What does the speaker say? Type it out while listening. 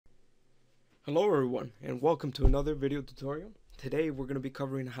Hello everyone, and welcome to another video tutorial. Today we're going to be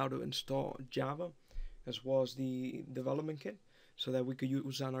covering how to install Java as well as the development kit so that we could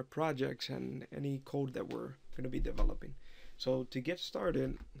use on our projects and any code that we're going to be developing. So to get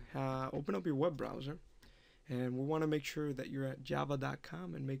started, open up your web browser, and we want to make sure that you're at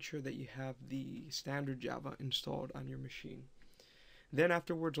java.com and make sure that you have the standard Java installed on your machine. Then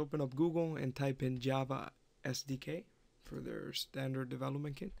afterwards, open up Google and type in Java SDK for their standard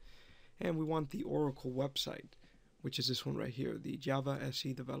development kit. And we want the Oracle website, which is this one right here, the Java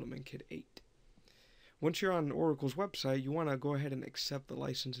SE Development Kit 8. Once you're on Oracle's website, you want to go ahead and accept the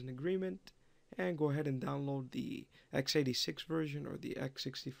license and agreement and go ahead and download the x86 version or the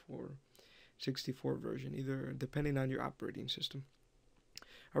x64 version, either depending on your operating system.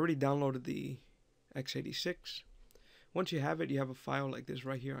 I already downloaded the x86. Once you have it, you have a file like this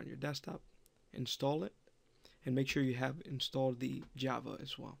right here on your desktop. Install it and make sure you have installed the Java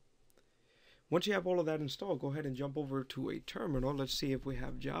as well. Once you have all of that installed, go ahead and jump over to a terminal. Let's see if we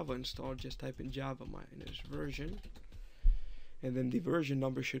have Java installed. Just type in Java minus version, and then the version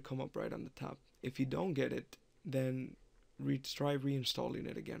number should come up right on the top. If you don't get it, then try reinstalling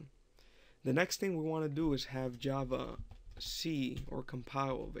it again. The next thing we want to do is have Java C or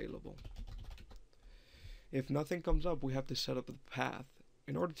compile available. If nothing comes up, we have to set up the path.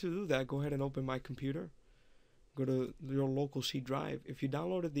 In order to do that, go ahead and open my computer. Go to your local C drive. If you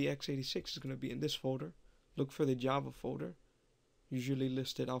downloaded the x86, it's going to be in this folder. Look for the Java folder, usually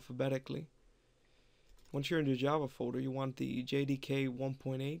listed alphabetically. Once you're in the Java folder, you want the JDK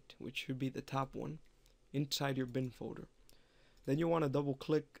 1.8, which should be the top one, inside your bin folder. Then you want to double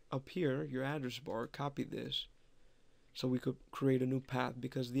click up here, your address bar, copy this, so we could create a new path,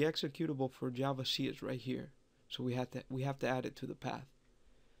 because the executable for Java C is right here. So we have to add it to the path.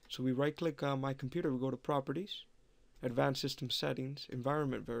 So we right click on my computer, we go to Properties, Advanced System Settings,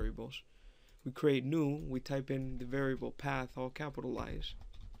 Environment Variables. We create new, we type in the variable path, all capitalized,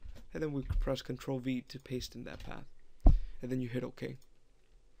 and then we press Ctrl V to paste in that path. And then you hit OK.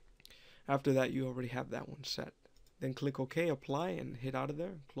 After that, you already have that one set. Then click OK, apply, and hit out of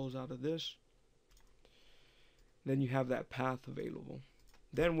there, close out of this. Then you have that path available.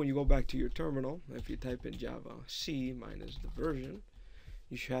 Then when you go back to your terminal, if you type in Java C minus the version,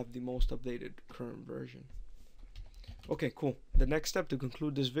 you should have the most updated current version. Okay, cool. The next step to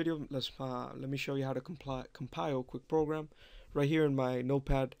conclude this video, let me show you how to compile a quick program. Right here in my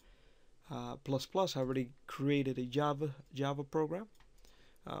Notepad++, I already created a Java program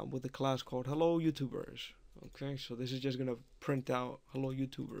with a class called HelloYoutubers. Okay, so this is just going to print out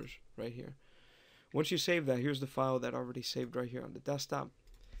HelloYoutubers right here. Once you save that, here's the file that I already saved right here on the desktop.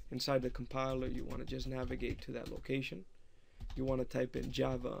 Inside the compiler, you want to just navigate to that location. You want to type in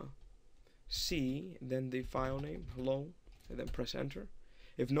Java C, then the file name, hello, and then press enter.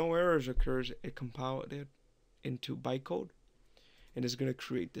 If no errors occurs, it compiled it into bytecode, and it's going to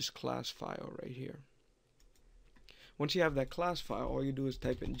create this class file right here. Once you have that class file, all you do is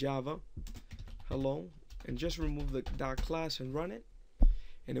type in Java hello, and just remove the .class and run it,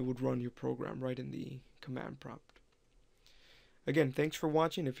 and it would run your program right in the command prompt. Again, thanks for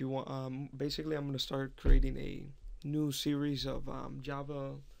watching. If you want, basically I'm going to start creating a new series of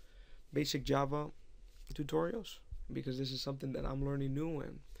basic Java tutorials, because this is something that I'm learning new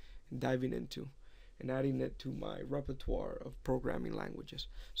and diving into and adding it to my repertoire of programming languages.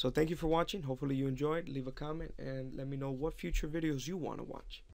 So thank you for watching. Hopefully you enjoyed. Leave a comment and let me know what future videos you want to watch.